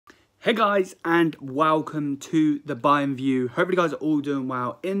Hey guys, and welcome to the Bayern View. Hope you guys are all doing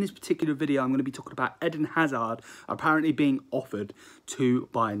well. In this particular video, I'm going to be talking about Eden Hazard apparently being offered to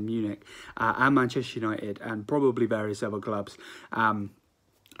Bayern Munich and Manchester United and probably various other clubs.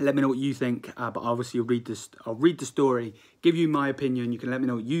 Let me know what you think, but obviously I'll read the story, give you my opinion. You can let me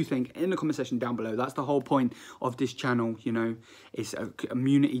know what you think in the comment section down below. That's the whole point of this channel, you know. It's a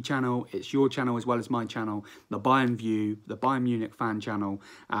community channel. It's your channel as well as my channel, the Bayern View, the Bayern Munich fan channel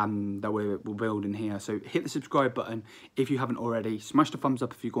that we're building here. So hit the subscribe button if you haven't already. Smash the thumbs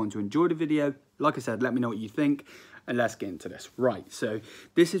up if you're going to enjoy the video. Like I said, let me know what you think. And let's get into this. Right, so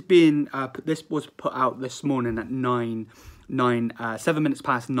this has been, this was put out this morning at 7 minutes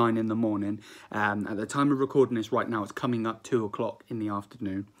past 9 in the morning. At the time of recording this right now, it's coming up 2 o'clock in the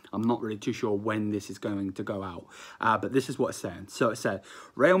afternoon. I'm not really too sure when this is going to go out, but this is what it's saying. So it said,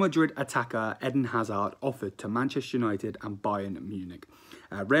 Real Madrid attacker Eden Hazard offered to Manchester United and Bayern Munich.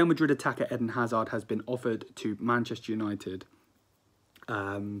 Real Madrid attacker Eden Hazard has been offered to Manchester United.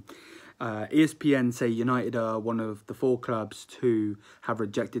 ESPN say United are one of the 4 clubs to have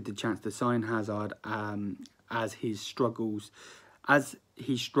rejected the chance to sign Hazard as he struggled at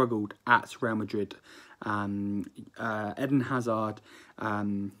Real Madrid. Eden Hazard,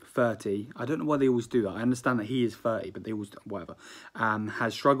 30. I don't know why they always do that. I understand that he is 30, but they always whatever.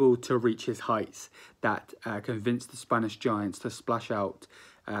 Has struggled to reach his heights that convinced the Spanish giants to splash out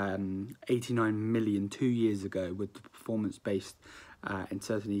 89 million 2 years ago with the performance-based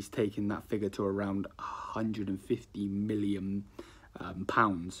uncertainties, taking that figure to around 150 million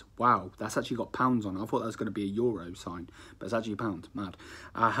pounds. Wow, that's actually got pounds on it. I thought that was going to be a euro sign, but it's actually pounds. Mad.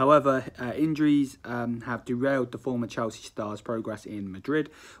 However, injuries have derailed the former Chelsea star's progress in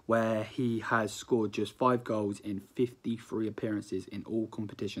Madrid, where he has scored just 5 goals in 53 appearances in all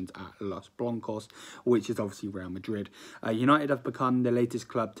competitions at Los Blancos, which is obviously Real Madrid. United have become the latest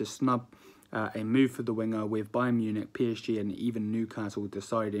club to snub a move for the winger, with Bayern Munich, PSG and even Newcastle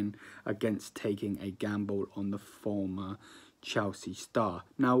deciding against taking a gamble on the former Chelsea star.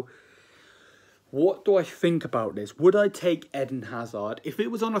 Now, what do I think about this? Would I take Eden Hazard? If it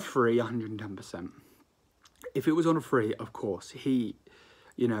was on a free, 110%. If it was on a free, of course. He,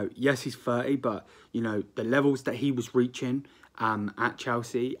 you know, yes, he's 30, but, you know, the levels that he was reaching at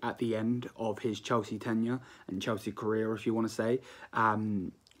Chelsea at the end of his Chelsea tenure and Chelsea career, if you want to say,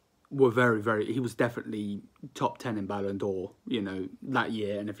 were very, he was definitely top 10 in Ballon d'Or, you know, that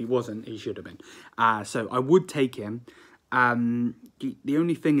year. And if he wasn't, he should have been. So I would take him. The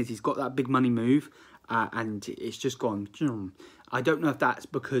only thing is he's got that big money move and it's just gone. I don't know if that's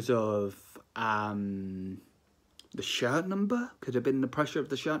because of the shirt number. Could have been the pressure of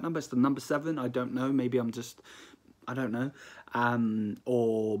the shirt number. It's the number 7. I don't know. Maybe I don't know.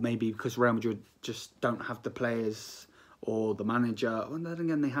 Or maybe because Real Madrid just don't have the players or the manager. And then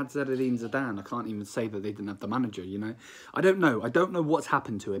again, they had Zinedine Zidane. I can't even say that they didn't have the manager, you know. I don't know. I don't know what's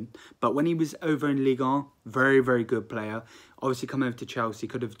happened to him. But when he was over in Ligue 1, very good player. Obviously, come over to Chelsea,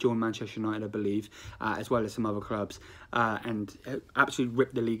 could have joined Manchester United, I believe, as well as some other clubs. And absolutely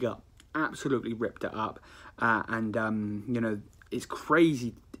ripped the league up. Absolutely ripped it up. You know, it's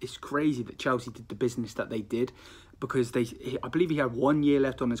crazy. It's crazy that Chelsea did the business that they did, because I believe he had 1 year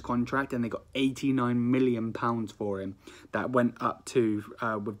left on his contract and they got £89 million for him. That went up to,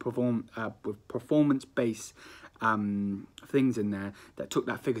 with performance-based things in there, that took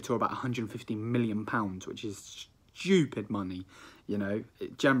that figure to about £150 million, which is stupid money, you know.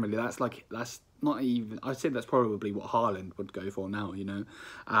 Generally, that's not even, I'd say that's probably what Haaland would go for now, you know.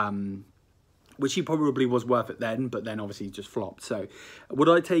 Which he probably was worth it then, but then obviously just flopped. So, would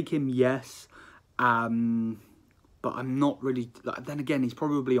I take him? Yes. But I'm not really. Then again, he's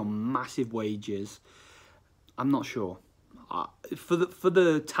probably on massive wages. I'm not sure. For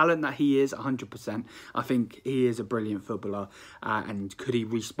the talent that he is, 100%. I think he is a brilliant footballer. And could he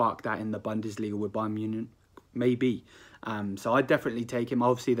re-spark that in the Bundesliga with Bayern Munich? Maybe. So I'd definitely take him.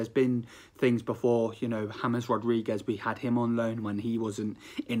 Obviously, there's been things before, you know, James Rodriguez, we had him on loan when he wasn't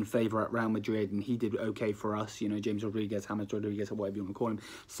in favour at Real Madrid, and he did okay for us, you know, James Rodriguez, James Rodriguez, or whatever you want to call him.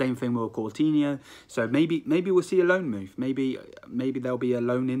 Same thing with Coutinho. So maybe we'll see a loan move. Maybe there'll be a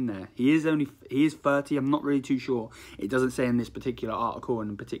loan in there. He is 30. I'm not really too sure. It doesn't say in this particular article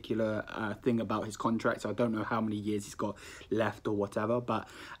and particular thing about his contract, so I don't know how many years he's got left or whatever. But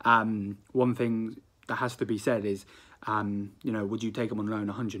one thing that has to be said is, you know, would you take him on loan?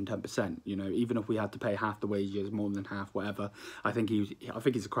 110%. You know, even if we had to pay half the wages, more than half, whatever. I think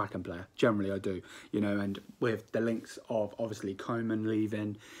he's a cracking player. Generally, I do. You know, and with the links of obviously Koeman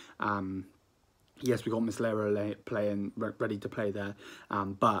leaving, yes, we got Muslera playing, ready to play there,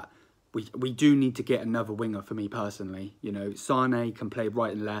 but we do need to get another winger for me personally. You know, Sane can play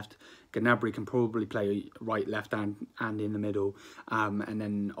right and left. Gnabry can probably play right, left, and in the middle. And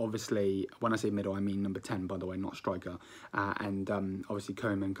then obviously, when I say middle, I mean number 10, by the way, not striker. Obviously,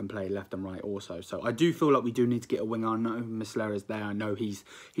 Koeman can play left and right also. So I do feel like we do need to get a winger. I know Muslera's there. I know he's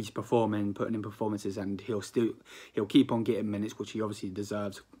performing, putting in performances, and he'll keep on getting minutes, which he obviously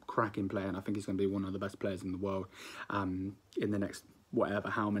deserves. Cracking player, and I think he's going to be one of the best players in the world in the next whatever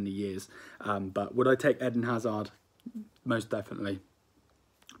how many years. But would I take Eden Hazard? Most definitely,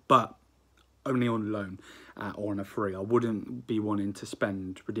 but only on loan or on a free. I wouldn't be wanting to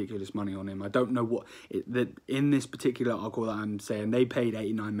spend ridiculous money on him. I don't know what in this particular article that I'm saying, they paid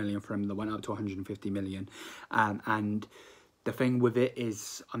 89 million for him, that went up to 150 million, and the thing with it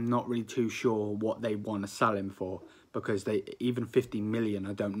is I'm not really too sure what they want to sell him for, because even 50 million,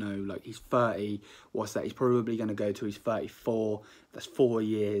 I don't know. Like, he's 30, what's that? He's probably going to go to, he's 34. That's 4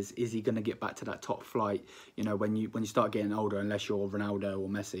 years. Is he going to get back to that top flight? You know, when you start getting older, unless you're Ronaldo or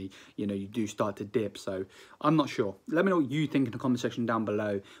Messi, you know, you do start to dip. So I'm not sure. Let me know what you think in the comment section down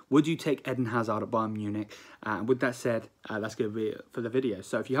below. Would you take Eden Hazard at Bayern Munich? And with that said, that's going to be it for the video.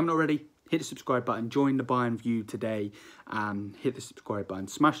 So if you haven't already, hit the subscribe button, join the Bayern View today, hit the subscribe button,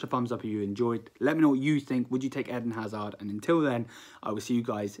 smash the thumbs up if you enjoyed. Let me know what you think. Would you take Eden Hazard? And until then, I will see you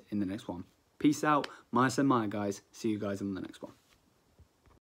guys in the next one. Peace out. My guys. See you guys in the next one.